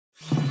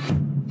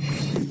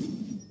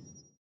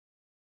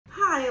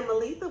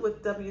Alita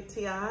with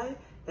WTI,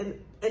 and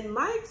in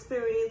my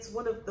experience,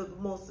 one of the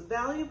most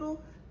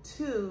valuable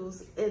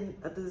tools in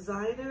a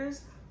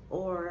designer's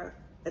or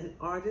an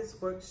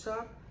artist's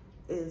workshop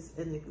is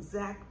an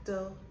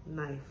Xacto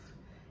knife.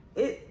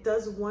 It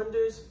does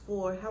wonders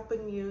for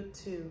helping you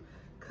to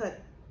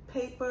cut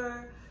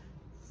paper,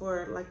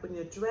 for like when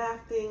you're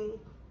drafting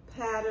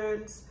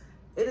patterns.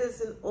 It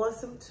is an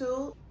awesome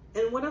tool.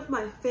 And one of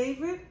my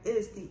favorite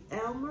is the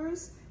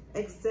ELMERS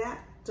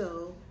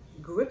Xacto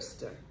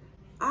Gripster.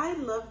 I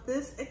love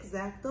this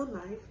Xacto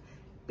knife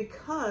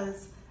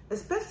because,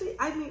 especially,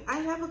 I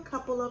have a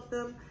couple of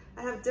them.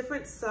 I have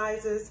different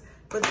sizes,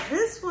 but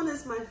this one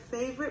is my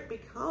favorite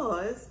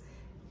because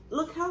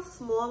look how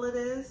small it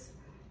is.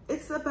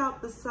 It's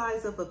about the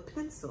size of a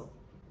pencil.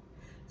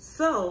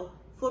 So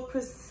for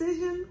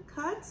precision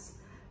cuts,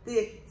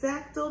 the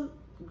Xacto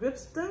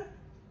Gripster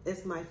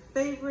is my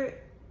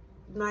favorite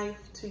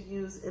knife to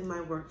use in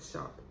my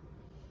workshop.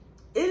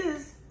 It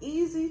is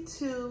easy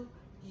to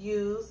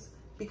use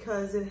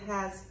because it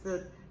has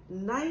the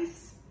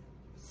nice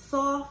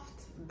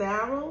soft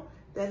barrel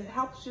that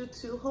helps you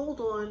to hold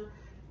on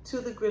to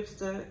the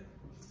gripster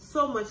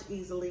so much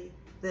easily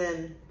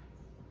than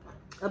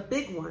a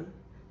big one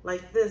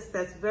like this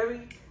that's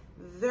very,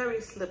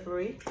 very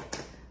slippery.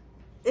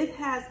 It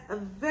has a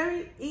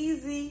very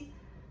easy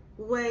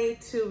way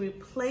to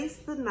replace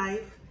the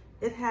knife.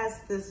 It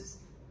has this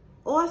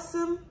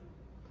awesome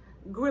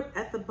grip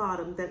at the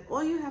bottom that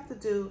all you have to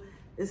do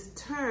is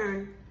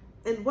turn,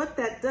 and what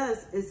that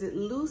does is it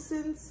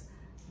loosens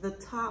the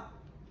top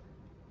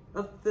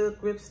of the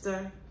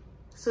gripster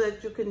so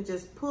that you can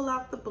just pull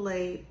out the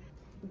blade.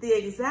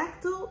 The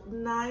Xacto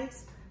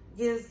knives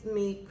gives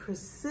me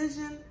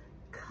precision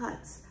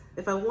cuts.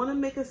 If I want to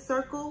make a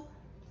circle,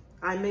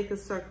 I make a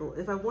circle.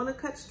 If I want to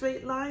cut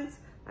straight lines,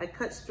 I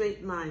cut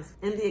straight lines.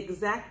 And the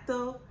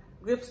Xacto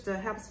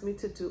Gripster helps me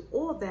to do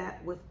all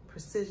that with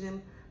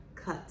precision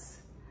cuts.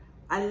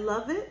 I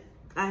love it.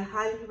 I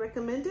highly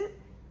recommend it.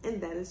 And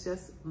that is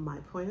just my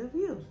point of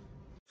view.